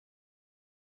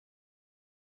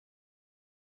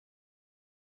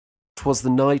'Twas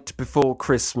the night before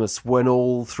Christmas when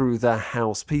all through the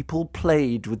house people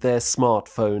played with their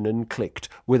smartphone and clicked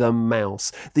with a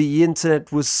mouse. The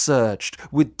internet was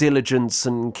searched with diligence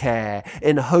and care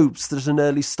in hopes that an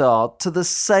early start to the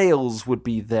sales would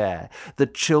be there. The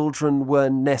children were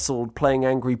nestled playing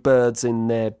Angry Birds in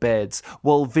their beds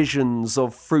while visions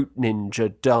of Fruit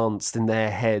Ninja danced in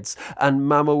their heads, and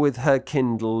Mama with her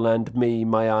Kindle and me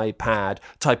my iPad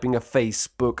typing a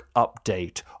Facebook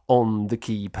update on the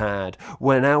keypad.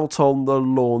 When out on the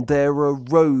lawn there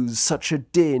arose such a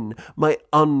din, my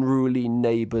unruly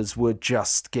neighbours were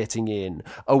just getting in.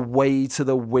 Away to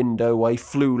the window I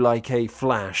flew like a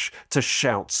flash to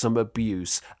shout some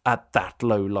abuse at that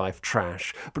low-life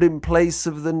trash. But in place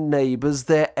of the neighbours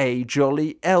there a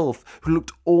jolly elf who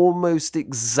looked almost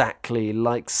exactly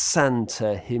like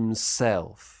Santa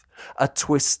himself. A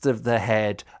twist of the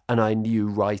head, and I knew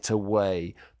right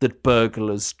away that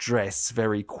burglars dress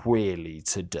very queerly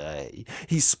today.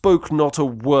 He spoke not a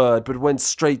word, but went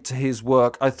straight to his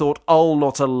work. I thought, I'll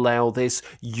not allow this,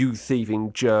 you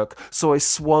thieving jerk. So I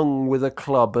swung with a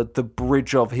club at the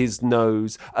bridge of his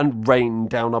nose and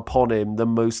rained down upon him the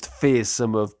most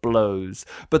fearsome of blows.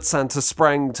 But Santa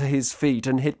sprang to his feet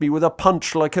and hit me with a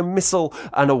punch like a missile,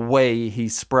 and away he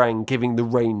sprang, giving the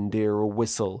reindeer a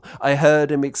whistle. I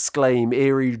heard him exclaim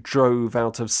ere he drove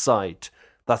out of sight,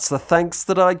 "That's the thanks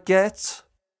that I get?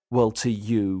 Well, to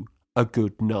you, a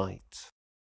good night."